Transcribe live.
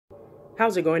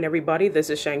How's it going, everybody? This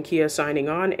is Shankia signing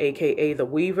on, aka The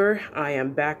Weaver. I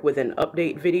am back with an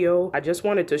update video. I just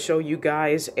wanted to show you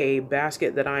guys a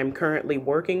basket that I'm currently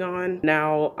working on.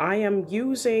 Now, I am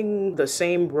using the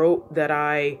same rope that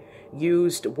I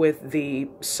used with the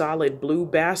solid blue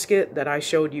basket that I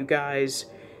showed you guys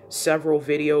several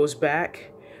videos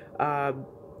back.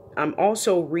 I'm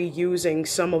also reusing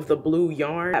some of the blue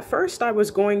yarn. At first, I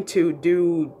was going to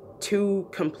do two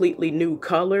completely new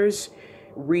colors,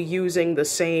 reusing the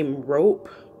same rope,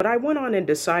 but I went on and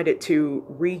decided to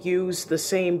reuse the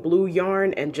same blue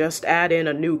yarn and just add in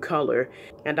a new color,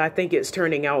 and I think it's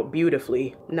turning out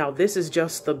beautifully. Now, this is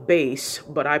just the base,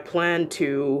 but I plan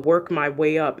to work my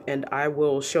way up, and I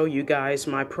will show you guys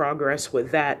my progress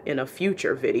with that in a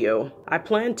future video. I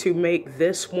plan to make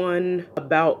this one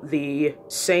about the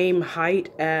same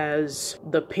height as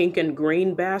the pink and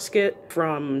green basket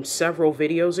from several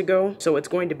videos ago, so it's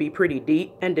going to be pretty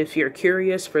deep. And if you're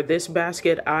curious, for this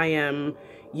basket, I am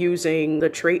using the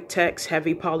Traitex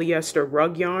heavy polyester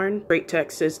rug yarn.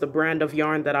 Traitex is the brand of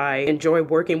yarn that I enjoy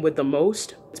working with the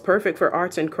most. It's perfect for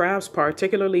arts and crafts,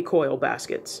 particularly coil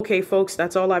baskets. Okay, folks,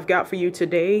 that's all I've got for you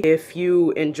today. If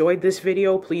you enjoyed this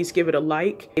video, please give it a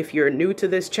like. If you're new to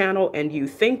this channel and you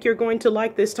think you're going to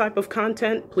like this type of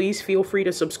content, please feel free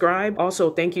to subscribe. Also,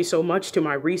 thank you so much to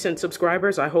my recent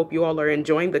subscribers. I hope you all are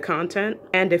enjoying the content.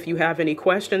 And if you have any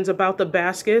questions about the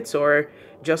baskets or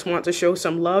just want to show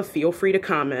some love, feel free to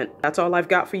comment. That's all I've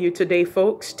got for you today,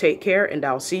 folks. Take care, and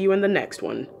I'll see you in the next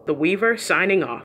one. The Weaver, signing off.